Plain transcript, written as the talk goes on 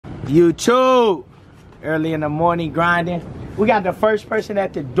YouTube. Early in the morning grinding. We got the first person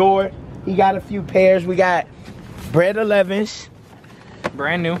at the door. He got a few pairs. We got Bread 11s.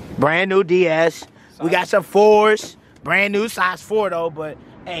 Brand new. Brand new DS. We got some 4s. Brand new, size 4 though, but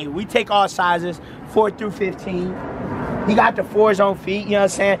hey, we take all sizes, 4 through 15. He got the 4s on feet, you know what I'm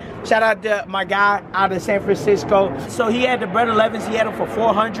saying? Shout out to my guy out of San Francisco. So he had the Bread 11s, he had them for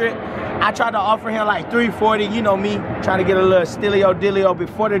 400. I tried to offer him like 340, you know me, trying to get a little stillio-dillio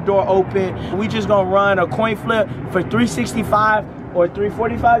before the door open. We just gonna run a coin flip for 365 or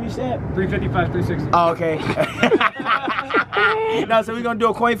 345, you said? 355, 360. Oh, okay. No, so we're gonna do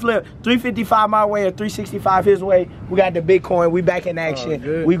a coin flip, 355 my way or 365 his way. We got the Bitcoin, we back in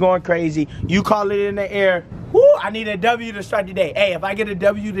action. We going crazy. You call it in the air. Woo, I need a W to start the day. Hey, if I get a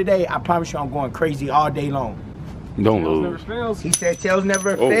W today, I promise you I'm going crazy all day long. Don't Tails lose. never fails. He said tails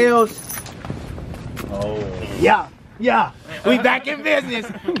never fails. Oh. Yeah. We back in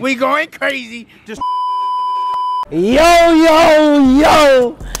business. We going crazy. Just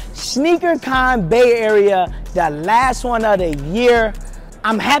Yo. SneakerCon Bay Area, the last one of the year.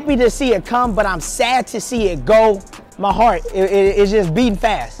 I'm happy to see it come, but I'm sad to see it go. My heart is just beating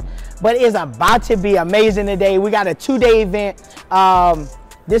fast. But it's about to be amazing today. We got a 2-day event.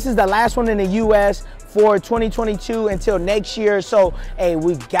 This is the last one in the US for 2022 until next year. So, hey,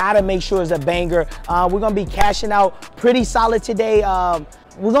 we gotta make sure it's a banger. We're gonna be cashing out pretty solid today.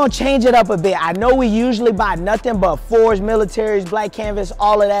 We're gonna change it up a bit. I know we usually buy nothing but 4s, militaries, black canvas,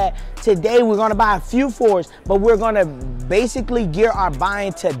 all of that. Today, we're gonna buy a few 4s, but we're gonna basically gear our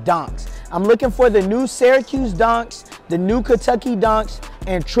buying to dunks. I'm looking for the new Syracuse dunks, the new Kentucky dunks,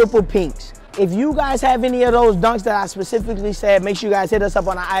 and triple pinks. If you guys have any of those dunks that I specifically said, make sure you guys hit us up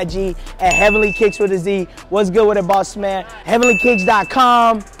on the IG at Heavenly Kickz with a Z. What's good with it, boss man?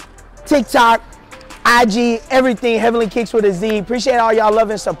 HeavenlyKickz.com, TikTok, IG, everything, Heavenly Kickz with a Z. Appreciate all y'all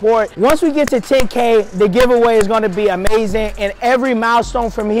love and support. Once we get to 10K, the giveaway is gonna be amazing. And every milestone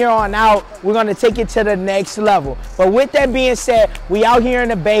from here on out, we're gonna take it to the next level. But with that being said, we out here in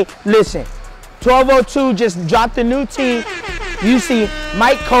the Bay. Listen, 1202 just dropped a new tee. You see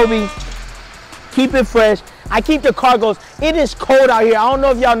Mike Kobe, keep it fresh. I keep the cargos. It is cold out here. I don't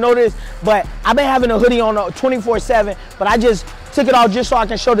know if y'all noticed, but I've been having a hoodie on 24/7, but I just took it off just so I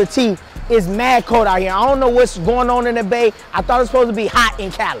can show the tee. It's mad cold out here. I don't know what's going on in the Bay. I thought it was supposed to be hot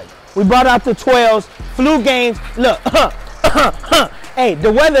in Cali. We brought out the 12s, flu games. Look, hey, the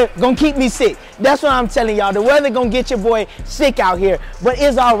weather gonna keep me sick. That's what I'm telling y'all. The weather gonna get your boy sick out here, but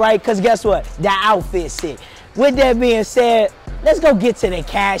it's all right, cause guess what? That outfit's sick. With that being said, let's go get to the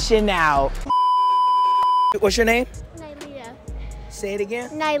cashing out. What's your name? Nylea. Say it again.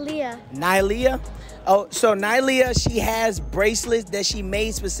 Nylea. Nylea? Oh, so Nylea, she has bracelets that she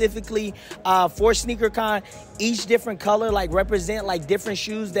made specifically for SneakerCon. Each different color, like represent like different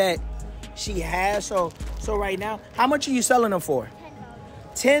shoes that she has. So right now, how much are you selling them for?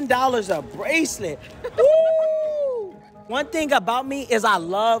 $10 a bracelet. Woo! One thing about me is I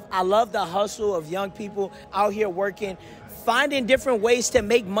love the hustle of young people out here working, finding different ways to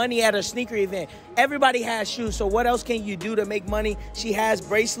make money at a sneaker event. Everybody has shoes, so what else can you do to make money? She has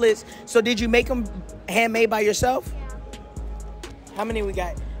bracelets. So did you make them handmade by yourself? Yeah. How many we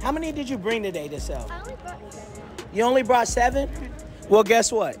got? How many did you bring today to sell? I only brought 7. You only brought 7? Well,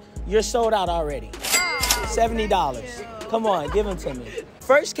 guess what? You're sold out already. $70. Come on, give them to me.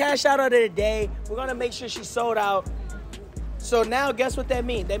 First cash out of the day. We're gonna make sure she's sold out. So now, guess what that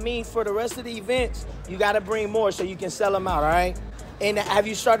means? That means for the rest of the events, you got to bring more so you can sell them out, all right? And have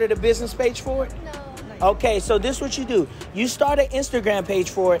you started a business page for it? No. Okay, so this is what you do. You start an Instagram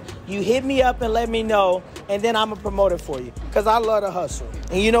page for it. You hit me up and let me know, and then I'm going to promote it for you because I love to hustle.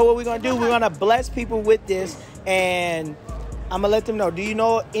 And you know what we're going to do? We're going to bless people with this, and I'm going to let them know. Do you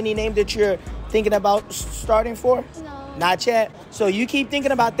know any name that you're thinking about starting for? No. Not yet. So you keep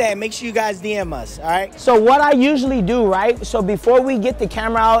thinking about that. Make sure you guys DM us, all right? So what I usually do, right? So before we get the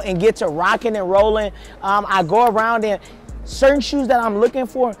camera out and get to rocking and rolling, I go around and certain shoes that I'm looking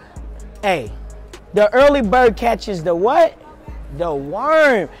for. Hey, the early bird catches the what? The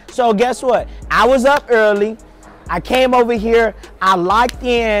worm. So guess what? I was up early. I came over here. I locked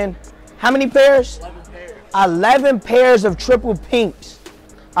in, how many pairs? 11 pairs. 11 pairs of triple pinks.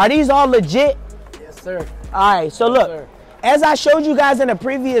 Are these all legit? Yes, sir. All right, so look, as I showed you guys in a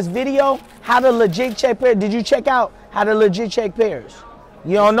previous video, how to legit check pairs. Did you check out how to legit check pairs?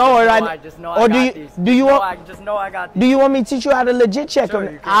 You don't know, or I just know I got these. Do you want? I just know I got these. Do you want me to teach you how to legit check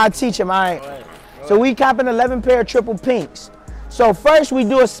them? I'll teach them. All right. Go ahead. So we copping 11 pair of triple pinks. So first we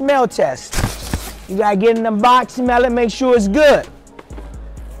do a smell test. You gotta get in the box, smell it, make sure it's good.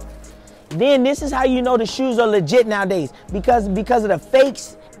 Then this is how you know the shoes are legit nowadays, because of the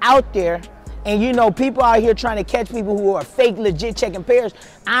fakes out there, and you know, people out here trying to catch people who are fake, legit checking pairs.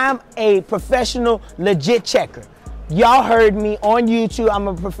 I'm a professional, legit checker. Y'all heard me on YouTube. I'm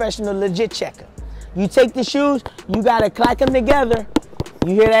a professional, legit checker. You take the shoes, you gotta clack them together.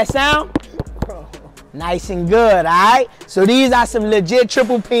 You hear that sound? Nice and good, all right? So these are some legit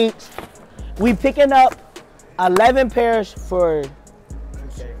triple pinks. We picking up 11 pairs for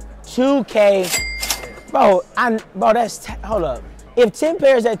 2K. Bro, hold up. If 10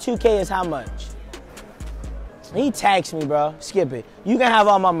 pairs at 2K is how much? He taxed me, bro. Skip it. You can have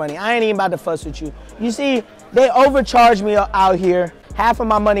all my money. I ain't even about to fuss with you. You see, they overcharged me out here. Half of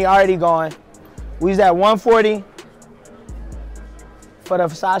my money already gone. We was at 140 for the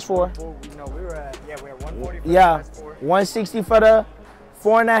size 4. Well, no, we were at 140 for Yeah, the size 4. 160 for the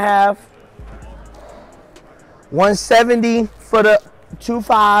 4.5. 170 for the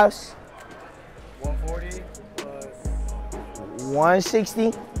 2.5s. 140 plus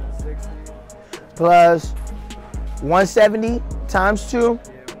 160 60. plus 170 times 2. Yeah,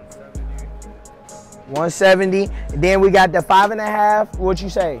 170. 170. Then we got the 5.5. What you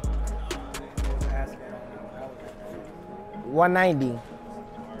say? 190. 90.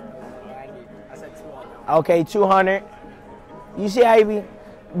 I said 200. Okay, 200. You see how you be?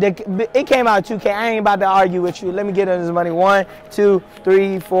 It came out 2K. I ain't about to argue with you. Let me get him his money. 1, 2,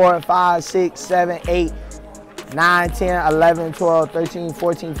 3, 4, 5, 6, 7, 8, 9, 10, 11, 12, 13,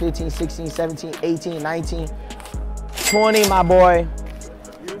 14, 15, 16, 17, 18, 19, 20, my boy.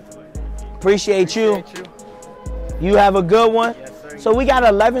 Appreciate you. You have a good one. Yes, sir. So we got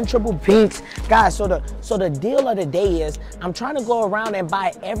 11 triple pinks. Guys, so the deal of the day is I'm trying to go around and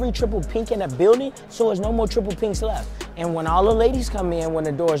buy every triple pink in the building so there's no more triple pinks left. And when all the ladies come in, when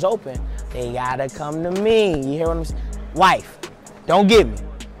the doors open, they gotta come to me. You hear what I'm saying? Wife, don't get me.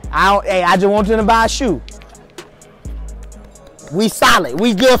 Hey, I just want you to buy a shoe. We solid,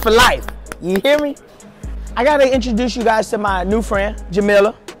 we good for life. You hear me? I gotta introduce you guys to my new friend,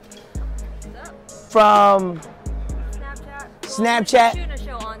 Jamila. From Snapchat. Shooting a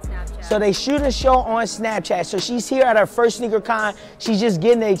show on Snapchat. So they shoot a show on Snapchat. So she's here at her first sneaker con. She's just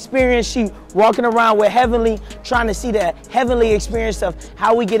getting the experience. She walking around with Heavenly, trying to see the Heavenly experience of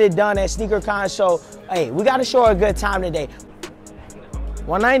how we get it done at sneaker con. So, hey, we got to show her a good time today.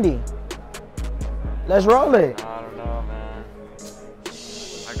 190. Let's roll it. I don't know, man.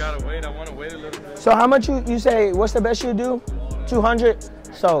 I gotta wait. I want to wait a little bit. So how much you say, what's the best you do? 200?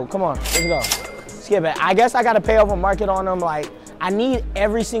 So, come on, let's go. Skip it. I guess I got to pay over market on them. Like, I need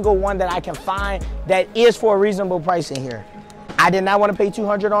every single one that I can find that is for a reasonable price in here. I did not want to pay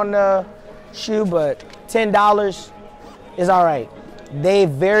 200 on the shoe, but $10 is all right. They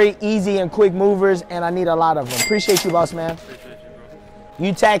very easy and quick movers, and I need a lot of them. Appreciate you, boss man. Appreciate you, bro.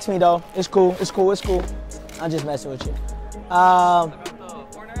 You tax me though. It's cool. It's cool. It's cool. I'm just messing with you.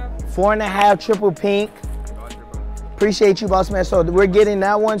 4.5 triple pink. Appreciate you, boss man. So we're getting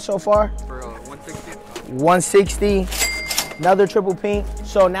that one so far. For 160. 160. Another triple pink.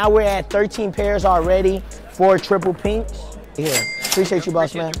 So now we're at 13 pairs already for triple pinks. Here. Appreciate you,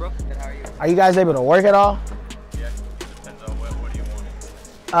 boss man. You, bro. How are you? Are you guys able to work at all? Yeah. Depends on what do you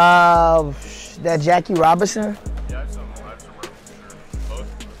want? That Jackie Robinson. Yeah, I have some room for sure. Both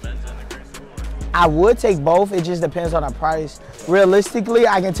the men's and the gray school. I would take both. It just depends on the price. Realistically,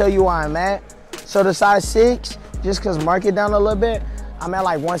 I can tell you where I'm at. So the size 6, just because market down a little bit, I'm at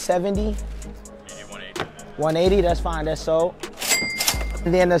like 170. You need 180. 180, that's fine, that's sold.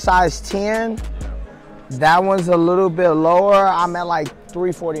 And then the size 10, that one's a little bit lower. I'm at like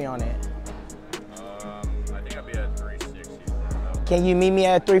 340 on it. I think I'll be at 360. Can you meet me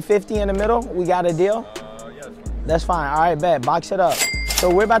at 350 in the middle? We got a deal? Yeah, that's fine. That's fine, all right, bet, box it up. So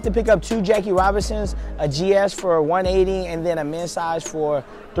we're about to pick up 2 Jackie Robinsons, a GS for 180, and then a men's size for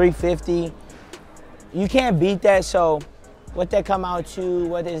 350. You can't beat that, so what that come out to,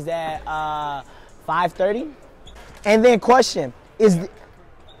 what is that, 530? And then question, is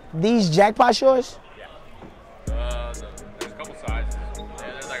these jackpot yours? Yeah. There's a couple sizes.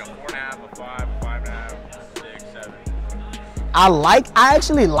 There's like a 4.5, a 5, a 5.5, 6, 7. I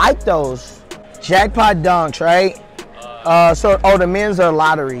actually like those. Jackpot dunks, right? The men's are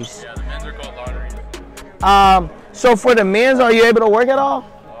lotteries. Yeah, the men's are called lotteries. So for the men's, are you able to work at all?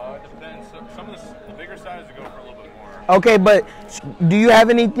 It depends. Some of the bigger sizes go for a little bit more. Okay, but do you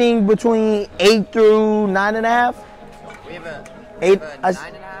have anything between 8 through 9.5? We have a 8. 9.5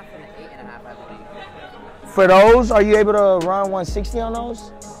 and an 8.5, I believe. For those, are you able to run 160 on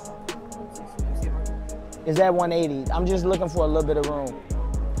those? Is that 180? I'm just looking for a little bit of room.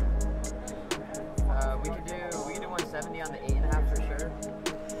 We could do 170 on the 8.5 for sure.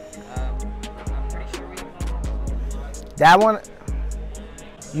 I'm pretty sure we have That one,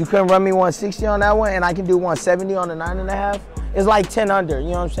 You couldn't run me 160 on that one, and I can do 170 on the 9.5. It's like 10 under, you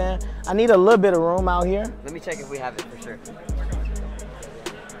know what I'm saying? I need a little bit of room out here. Let me check if we have it for sure.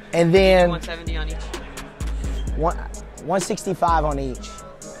 And then 170 on each. 165 on each.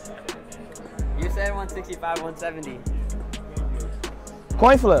 You said 165, 170.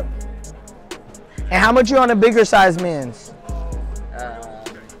 Coin flip. And how much you on the bigger size men's?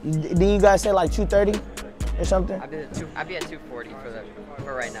 Did you guys say like 230 or something? I'd be at 240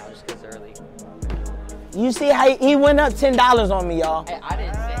 for right now, just because early. You see how he went up $10 on me, y'all. Hey, I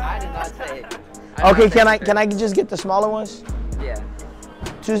did not say it. Okay, can I just get the smaller ones? Yeah.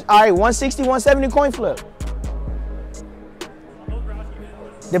 All right, 160, 170 coin flip.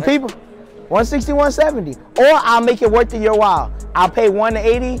 The people, 160, 170. Or I'll make it worth it your while. I'll pay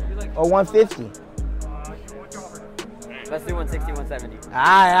 180 or 150. Let's do 160, 170. All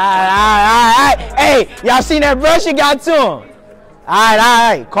right. Hey, y'all seen that brush you got to him? All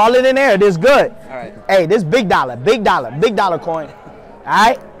right. Call it in there. This good. All right. Hey, this big dollar coin. All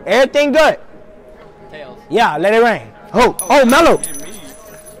right, everything good. Tails. Yeah, let it rain. Oh, mellow.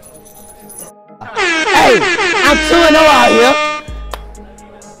 Hey, I'm 2-0 out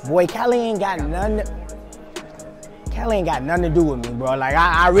here. Boy, Cali ain't got nothing to do with me, bro. Like,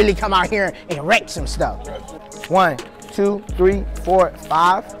 I really come out here and wreck some stuff. 1, 2, 3, 4,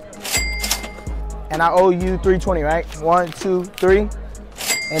 5. And I owe you 320, right? 1, 2, 3.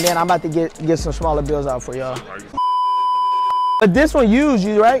 And then I'm about to get some smaller bills out for y'all. But this one used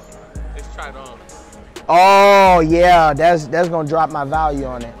you, right? It's tried on. Oh yeah, that's gonna drop my value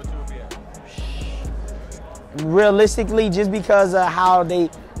on it. What you would be at? Realistically, just because of how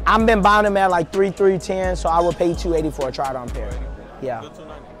I've been buying them at like 310, so I would pay 280 for a tried on pair. Yeah.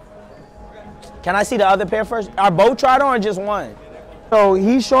 Can I see the other pair first? Are both tried on or just one? So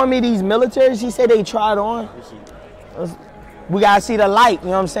he's showing me these militaries. He said they tried on. We gotta see the light, you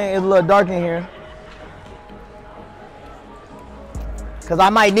know what I'm saying? It's a little dark in here. Cause I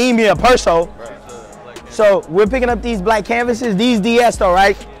might need me a perso. So we're picking up these black canvases, these DS though,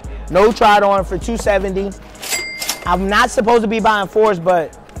 right? No tried on for 270. I'm not supposed to be buying 4s,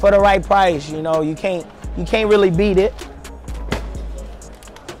 but for the right price, you know, you can't really beat it.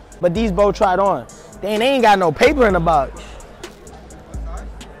 But these both tried on. They ain't got no paper in the box.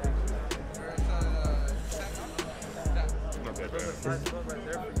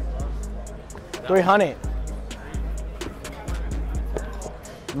 $300.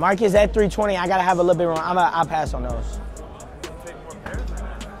 Marcus at 320. I gotta have a little bit wrong. I'll pass on those.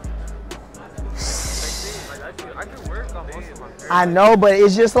 I know, but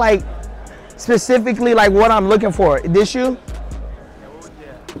it's just like specifically like what I'm looking for. This shoe?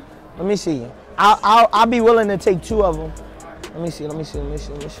 Let me see. I'll be willing to take 2 of them. Let me see.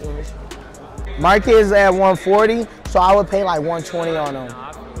 Marcus at 140, so I would pay like 120 on them.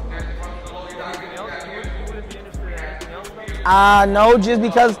 No, just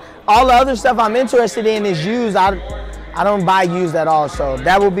because all the other stuff I'm interested in is used. I don't buy used at all, so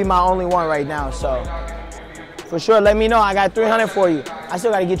that will be my only one right now. So for sure, let me know. I got 300 for you. I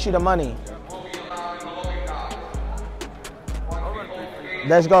still gotta get you the money.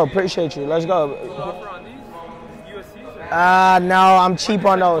 Let's go. Appreciate you. Let's go. No, I'm cheap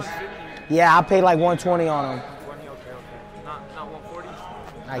on those. Yeah, I paid like 120 on them. Not 140?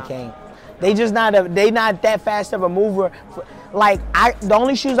 I can't. They not that fast of a mover. Like the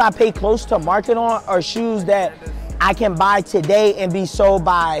only shoes I pay close to market on are shoes that I can buy today and be sold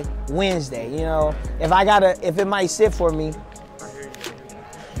by Wednesday. You know, if it might sit for me,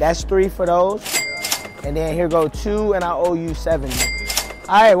 that's 3 for those. And then here go 2, and I owe you 70.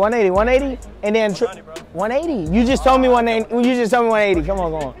 All right, 180, and then 180. You just told me 180. You just told me 180. Come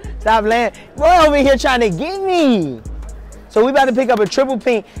on. Stop laying. Boy over here trying to get me. So we about to pick up a triple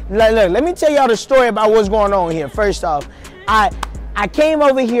pink. Look, let me tell y'all the story about what's going on here. First off, I came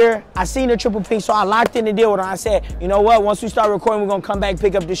over here, I seen the triple pink, so I locked in the deal with him. I said, you know what, once we start recording, we're gonna come back,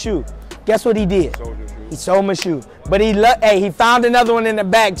 pick up the shoe. Guess what he did? He sold my shoe. But he found another one in the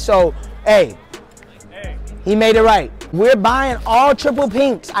back, so, hey, he made it right. We're buying all triple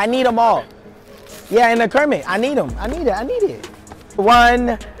pinks. I need them all. Yeah, and the Kermit, I need them. I need it.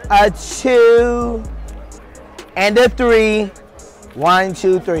 1, 2, and a 3. 1,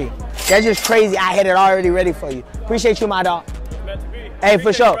 2, 3. That's just crazy. I had it already ready for you. Appreciate you, my dog. Hey,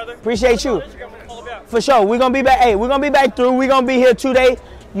 for sure. Appreciate you. For sure. We're gonna be back. Hey, we're gonna be back through. We're gonna be here 2 days.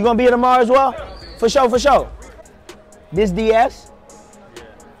 You gonna be here tomorrow as well? For sure. This DS?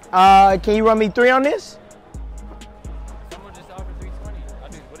 Can you run me 3 on this? Someone just offered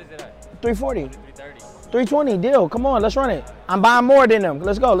 320. What is it at? 340. 330. 320, deal. Come on, let's run it. I'm buying more than them.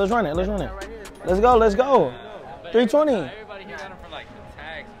 Let's go, let's run it. Let's go. 320. Everybody here got them for like the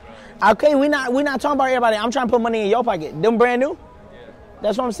tags. Okay, we not talking about everybody. I'm trying to put money in your pocket. Them brand new? Yeah.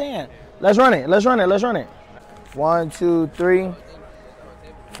 That's what I'm saying. Let's run it. Let's run it. Let's run it. 1, 2, 3.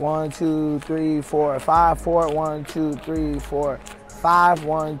 1, 2, 3, 4, 5, 4. 1, 2, 3, 4, 5.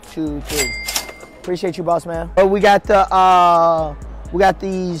 1, 2, 3. Appreciate you, boss man. Oh, we got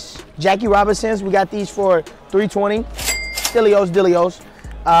these Jackie Robinsons. We got these for $320. Dillios.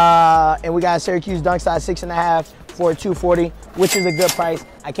 And we got Syracuse dunk size 6.5 for $240, which is a good price.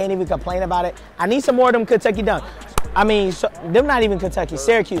 I can't even complain about it. I need some more of them Kentucky dunks. I mean, them not even Kentucky,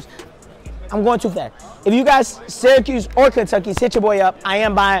 Syracuse. I'm going too fast. If you guys, Syracuse or Kentucky, hit your boy up. I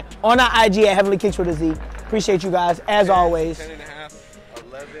am buying on our IG at Heavily Kickz with a Z. Appreciate you guys, as always.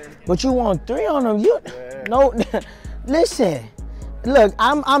 10.5, 11. But you want 3 on them? No, listen. Look,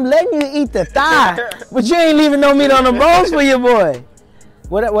 I'm letting you eat the thigh, but you ain't leaving no meat on the bones for your boy.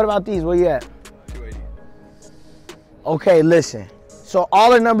 What about these? Where you at? 280. Okay, listen. So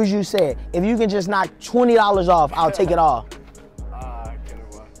all the numbers you said, if you can just knock $20 off, I'll take it all.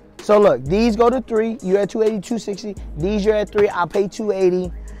 So look, these go to 3. You're at 280, 260. These you're at 3. I'll pay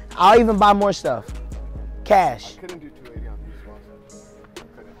 280. I'll even buy more stuff. Cash. I couldn't do 280 on these ones.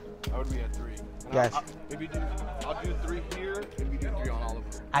 I would be at 3. Gotcha. I'll do 3 here, and we do 3 on all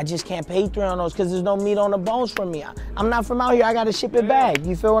of them. I just can't pay 3 on those because there's no meat on the bones from me. I'm not from out here. I got to ship it back.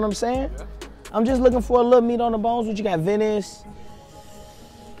 You feel what I'm saying? Yeah. I'm just looking for a little meat on the bones. What you got? Venice?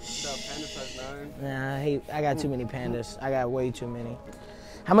 Panda size 9. Nah, I got too many pandas. I got way too many.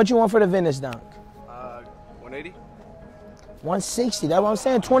 How much you want for the Venice dunk? 180. 160. That's what I'm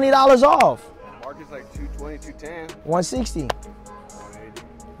saying. $20 off. Market's like 220, 210. 160. 180.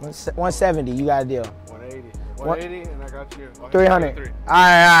 170. You got a deal. 180. 180, and I got you. 300. All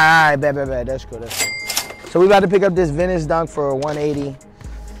right. Bet. That's cool. So we about to pick up this Venice dunk for 180.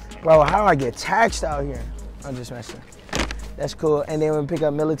 Bro, how do I get taxed out here? I'm just messing. That's cool. And then we pick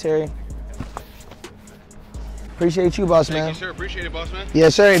up military. Appreciate you, boss man. Thank you, sir. Appreciate it, boss man.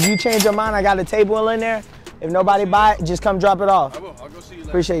 Yes, sir. If you change your mind, I got a table in there. If nobody buy it, just come drop it off. I will. I'll go see you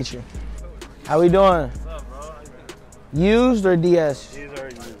later. Appreciate you. How we doing? What's up, bro? Used or DS? These are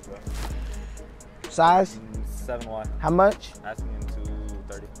used, bro. Size? 7Y. How much? Asking him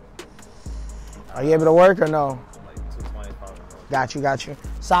 230. Are you able to work or no? Like 225. Got you.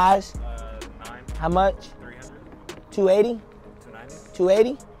 Size? 9. How much? 300. 280? 290.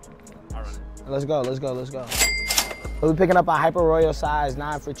 280? I'll run it. Let's go. We're picking up a Hyper Royal size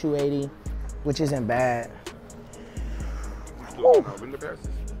 9 for 280, which isn't bad.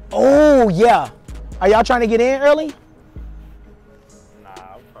 Oh, yeah. Are y'all trying to get in early? Nah,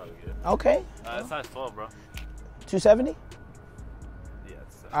 I'll probably get it. Okay. It's size 12, bro. 270? Yeah,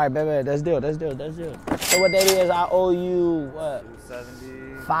 it's All right, bet. Let's do it. So what that is, I owe you, what?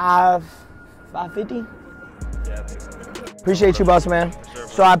 270. 550? Yeah, I think so. Appreciate you, boss man. Sure,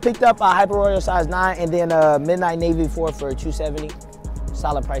 So I picked up a Hyper Royal size 9 and then a Midnight Navy 4 for 270.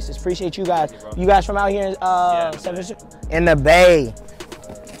 Solid prices. Appreciate you guys. You guys from out here in in the Bay.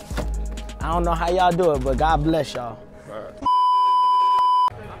 I don't know how y'all do it, but God bless y'all. All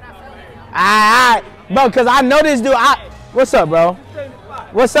right. Bro, because I know this dude. What's up, bro?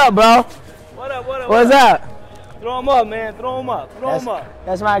 What's up? What's up? Throw him up, man. Throw him up.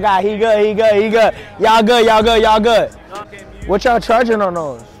 That's my guy. He good. Y'all good. What y'all charging on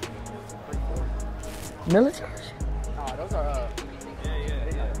those? Military? Nah, those are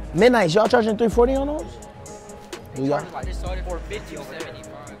Midnights. Y'all charging 340 on those? I just sold it for 50 or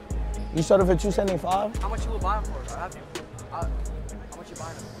 75. You sold it for 275? How much you will buy them for? How much you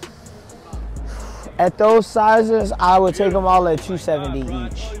buying them? At those sizes, I would take them all at 270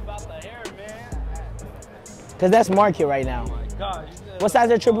 each. Cause that's market right now. What size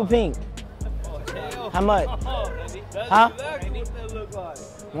are triple pink? How much? Huh?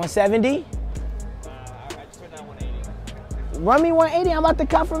 170? Run me 180. I'm about to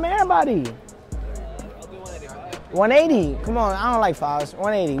cut from everybody. 180. Come on, I don't like fives.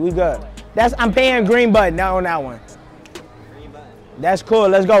 180. We good. I'm paying green button on that one. That's cool.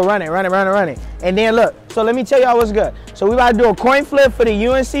 Let's go. Run it. And then look. So let me tell y'all what's good. So we about to do a coin flip for the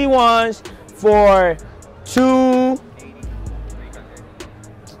UNC ones for 2.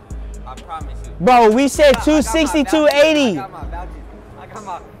 I promise you. Bro, we said 260, 280. I got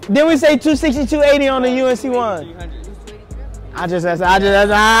my. Then we say 260, 280 on the UNC one. 300.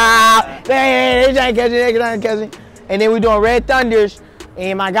 They trying to catch me. And then we doing Red Thunders.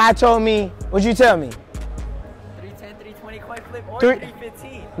 And my guy told me, what'd you tell me? 310, 320 coin flip or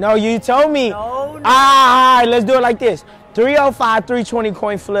 315. No, you told me. No. All right, let's do it like this. 305, 320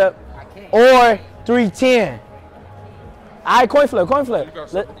 coin flip or 310. All right, coin flip.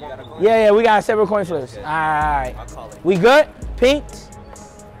 Yeah, we got separate coin flips. All right. We good? Pinks?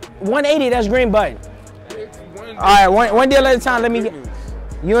 180, that's green button. All right, one deal at a time. Let me get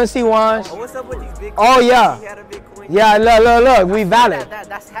UNC ones. Oh, what's up with these big Oh, yeah. He had a big coin. Yeah, look, we valid.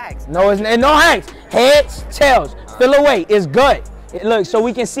 That's hacks. No, it's no hacks. Heads, tails, fill away. It's good. Look, so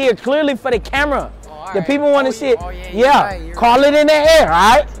we can see it clearly for the camera. The people want to see it. Yeah, call it in the air,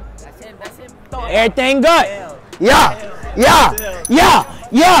 all right? That's him. Everything good. Yeah.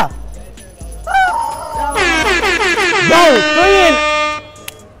 Bro, 3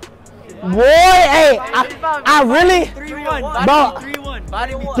 and boy, hey, I really, 3-1. bro,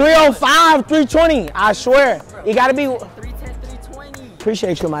 3-1. 305, 320. I swear, it gotta be. 310, 320.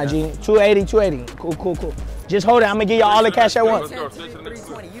 Appreciate you, my G. 280. Cool. Just hold it. I'm gonna give y'all all the cash at once.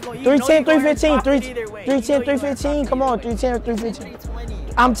 310, 315, 310, 315. Come on, 310, 315.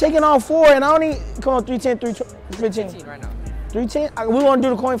 I'm taking all 4 and I only, come on, 310, 315. Right now. 310, we want to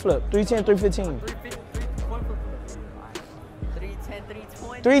do the coin flip. 310, 315.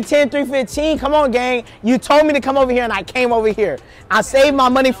 310, 315. Come on, gang. You told me to come over here and I came over here. I saved my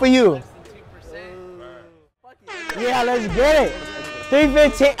money for you. Yeah, let's get it.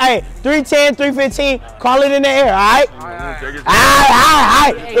 315, hey, 310, 315. Call it in the air, all right? All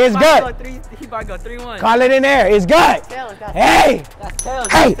right. It's good. He about to go 3-1. Call it in the air. It's good. Hey.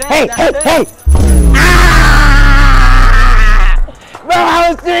 Hey. Bro, I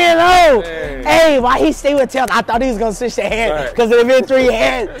was 3-0. Hey, why he stay with tails? I thought he was gonna switch the hand because it been 3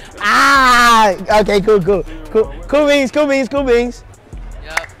 hands. Okay, cool beans.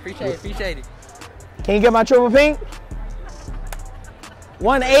 Yeah, appreciate it. Can you get my triple pink?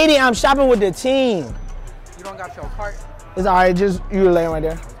 180. I'm shopping with the team. You don't got your cart? It's all right. Just you laying right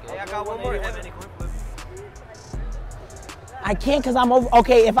there. Hey, I got one more. I can't because I'm over.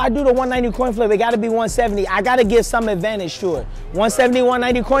 Okay, if I do the 190 coin flip, it got to be 170. I got to give some advantage to it. 170,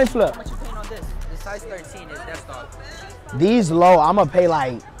 190 coin flip. How much you paying on this? The size 13 is desktop. These low, I'm going to pay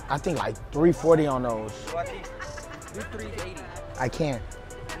like, I think like 340 on those. So I think do 380. I can't.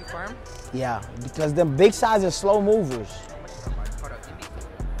 You firm? Yeah, because them big size are slow movers. Hold up, give me.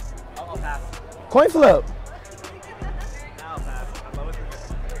 I'll pass. Coin flip. Now pass. I'm lowest is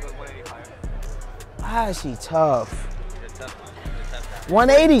 185. Why is she tough?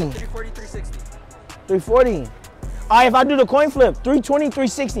 180. 340, 360. 340. All right, if I do the coin flip, 320,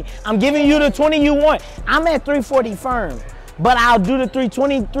 360. I'm giving you the 20 you want. I'm at 340 firm, but I'll do the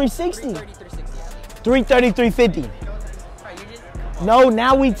 320, 360. 330, 360. 330, 350. Alright, you just. No,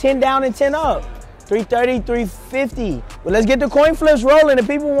 now we 10 down and 10 up. 330, 350. But let's get the coin flips rolling. The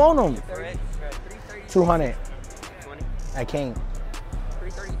people want them. 330, 200. 20. I can't.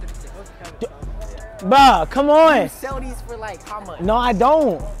 330, 360. Bruh, come on. You sell these for like how much? No, I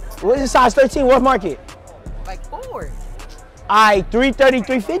don't. What is size 13? What market? Like 4. All right, 330,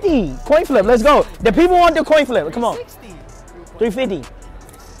 350. Coin flip, let's go. The people want the coin flip. Come on. 350.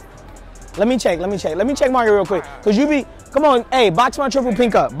 Let me check market real quick. Cause you be, come on, hey, box my triple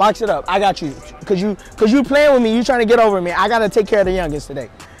pink up. Box it up. I got you. Cause you playing with me. You trying to get over me. I gotta take care of the youngest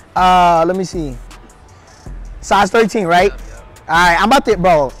today. Let me see. Size 13, right? All right, I'm about to,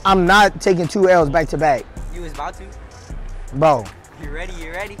 bro, I'm not taking 2 L's back to back. You was about to? Bro. You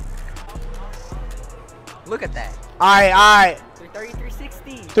ready? Look at that. All right. 330,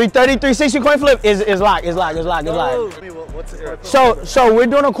 360. 330, 360 coin flip is locked. What's the So we're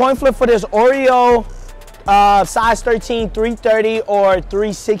doing a coin flip for this Oreo size 13, 330 or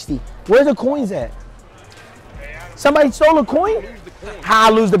 360. Where's the coins at? Somebody stole a coin? How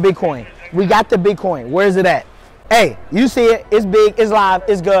I lose the big coin? We got the big coin. Where is it at? Hey, you see it. It's big. It's live.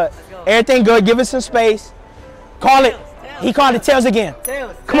 It's good. Everything good. Give it some space. Call it. He called it tails again.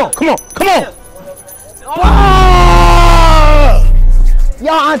 Come on. Oh!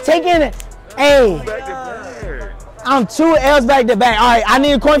 Yo, I'm taking it. Hey. I'm 2 L's back to back. All right, I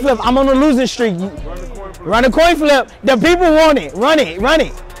need a coin flip. I'm on a losing streak. Run a coin flip. The people want it. Run it.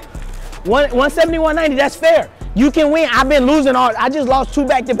 170, 190. That's fair. You can win. I've been losing all. I just lost 2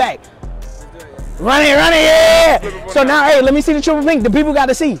 back to back. Run it, yeah! So now, hey, let me see the triple pink. The people got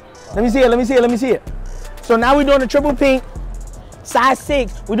to see. Let me see it. So now we're doing the triple pink, size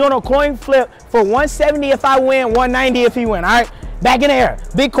 6. We're doing a coin flip for 170 if I win, 190 if he win, all right? Back in the air.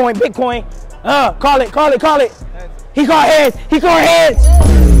 Bitcoin. Call it. He called heads.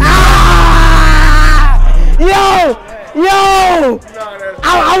 Yo!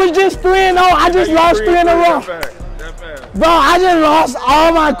 I was just 3-0. I just lost 3 in a row. Bro, I just lost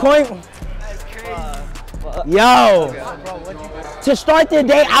all my coin. Yo, to start the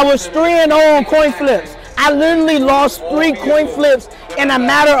day, I was 3-0 on coin flips. I literally lost 3 coin flips in a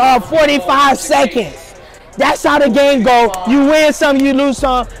matter of 45 seconds. That's how the game go. You win some, you lose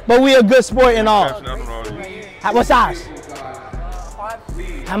some, but we a good sport and all. What size?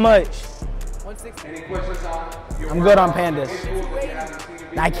 How much? 160. I'm good on pandas.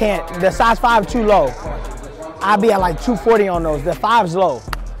 I can't. The size 5 too low. I'll be at like 240 on those. The 5's low.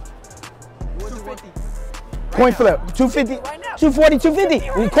 250. Coin flip. 250. 240.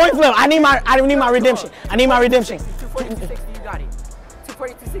 250. Coin flip. I need my redemption. I need my redemption. 240, 260. You got it.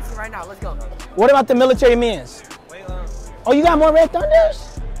 240, 260 right now. Let's go. What about the military men's? Wait, Oh, you got more red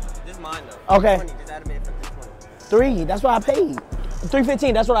thunders? this is mine though. Okay. 20, just add a minute for 320. 3. That's what I paid.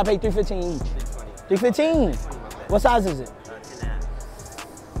 315. That's what I paid. 315 each. 315. What size is it?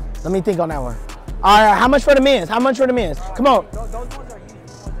 10.5. Let me think on that one. All right. How much for the men's? How much for the men's? Come on. Those ones are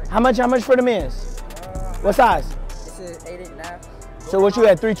huge. How much for the men's? What size? This is 8.5. So what you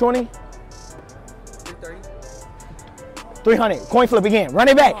at? 320? 330. 300. Coin flip again. Run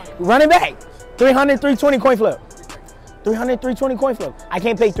it back. Run it back. 300, 320 coin flip. 300, 320 coin flip. I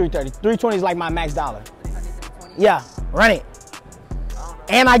can't pay 330. 320 is like my max dollar. 320. Yeah, run it.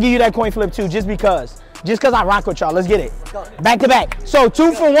 And I give you that coin flip too, just because. Just because I rock with y'all. Let's get it. Go. Back to back. So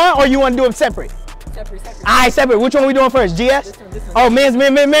 2 for 1, or you want to do them separate? Separate. All right, separate. Which one we doing first? GS? This one. Oh, men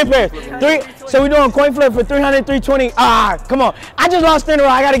players. 3. So we doing coin flip for 300, 320. Come on. I just lost 3 in a row.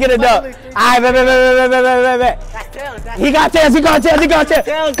 I got to get it up. All right, bet. That's tails. That's He got tails.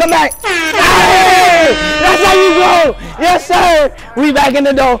 Come back. Hey, that's how you go. Yes, sir. We back in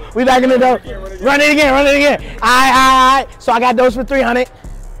the dough. Run it again. All right. So I got those for 300.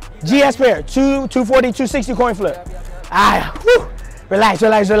 GS pair, 240, 260 coin flip. All right. Whew. Relax.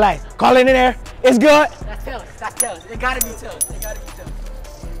 Call it in there. It's good. That's tails. It gotta be tails.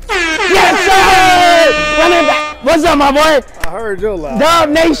 Yes, sir. Run it back. What's up, my boy? I heard your line. Dub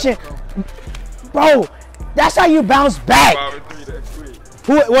Nation. Bro, that's how you bounce back.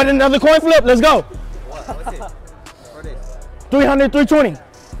 What, another coin flip? Let's go. What's it? What is? 300, 320.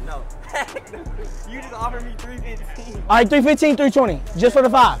 No. You just offered me 315. All right, 315, 320. Just for the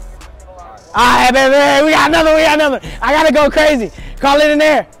 5. All right, baby. We got another. I got to go crazy. Call it in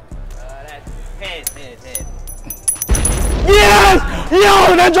there. That's head. Yes!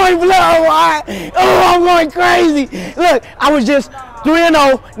 Yo, that joint blew. All right. Oh, I'm going crazy. Look, I was just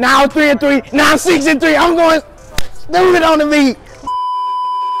 3-0. Now 3-3. Now 6-3. I'm going stupid on the beat.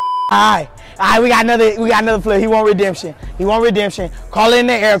 All right, we got another flip. He want redemption. Call it in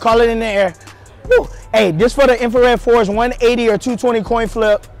the air. Woo. Hey, this for the infrared 4s, 180 or 220 coin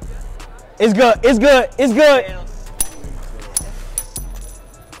flip. It's good.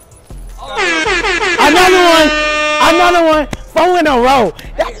 Another one. 4 in a row.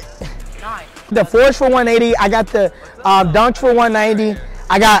 The 4s for 180. I got the dunks for 190.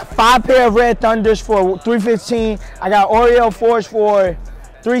 I got 5 pair of red thunders for 315. I got Oreo 4s for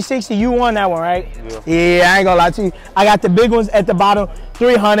 360. You won that one, right? Yeah, I ain't gonna lie to you. I got the big ones at the bottom,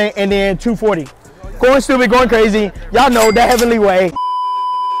 300, and then 240. Going stupid, going crazy. Y'all know the heavenly way.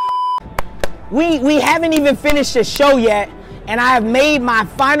 We haven't even finished the show yet, and I have made my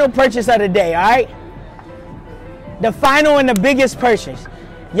final purchase of the day, all right? The final and the biggest purchase.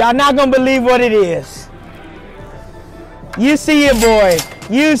 Y'all not gonna believe what it is. You see your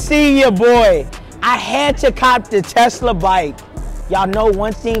boy. I had to cop the Tesla bike. Y'all know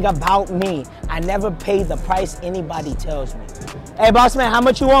one thing about me. I never pay the price anybody tells me. Hey, boss man, how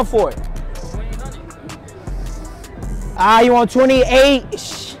much you want for it? You want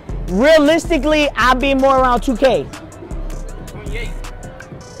 28? Realistically, I'll be more around 2K. 28.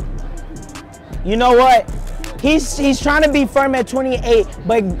 You know what? He's trying to be firm at 28,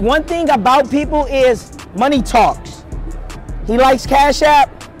 but one thing about people is money talks. He likes Cash App.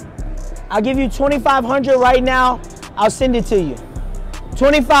 I'll give you 2,500 right now. I'll send it to you.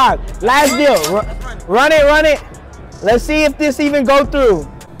 25. Last deal. Run it. Let's see if this even go through.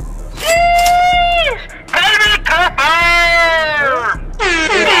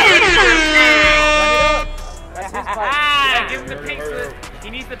 Give him the pink slip. He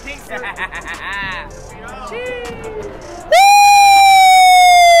needs the pink slip.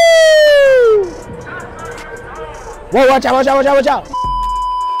 Whoa, watch out.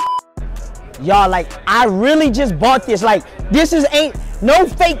 Y'all, like, I really just bought this. Like, this ain't no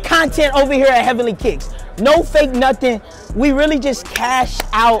fake content over here at Heavenly Kickz. No fake nothing. We really just cashed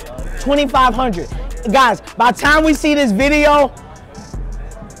out 2,500. Guys, by the time we see this video,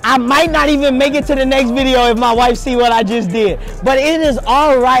 I might not even make it to the next video if my wife see what I just did. But it is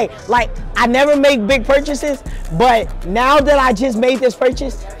all right. Like, I never make big purchases, but now that I just made this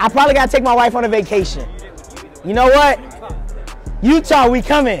purchase, I probably gotta take my wife on a vacation. You know what? Utah, we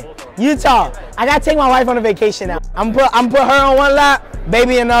coming. Utah. I gotta take my wife on a vacation now. I'm put her on one lap,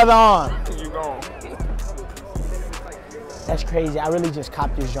 baby another on. That's crazy. I really just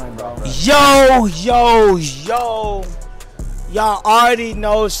copped this joint, bro. Yo. Y'all already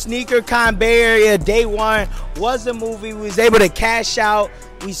know SneakerCon Bay Area day one was a movie. We was able to cash out.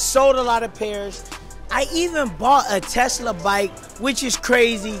 We sold a lot of pairs. I even bought a Tesla bike, which is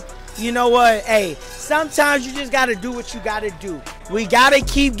crazy. You know what? Hey, sometimes you just got to do what you got to do. We got to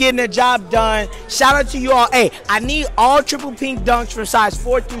keep getting the job done. Shout out to you all. Hey, I need all triple pink dunks from size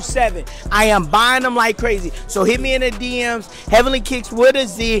 4 through 7. I am buying them like crazy. So hit me in the DMs. Heavenly Kickz with a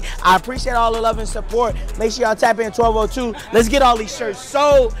Z. I appreciate all the love and support. Make sure y'all tap in 1202. Let's get all these shirts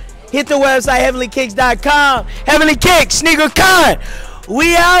sold. Hit the website, heavenlykicks.com. Heavenly Kickz, SneakerCon.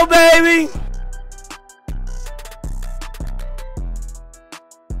 We out, baby.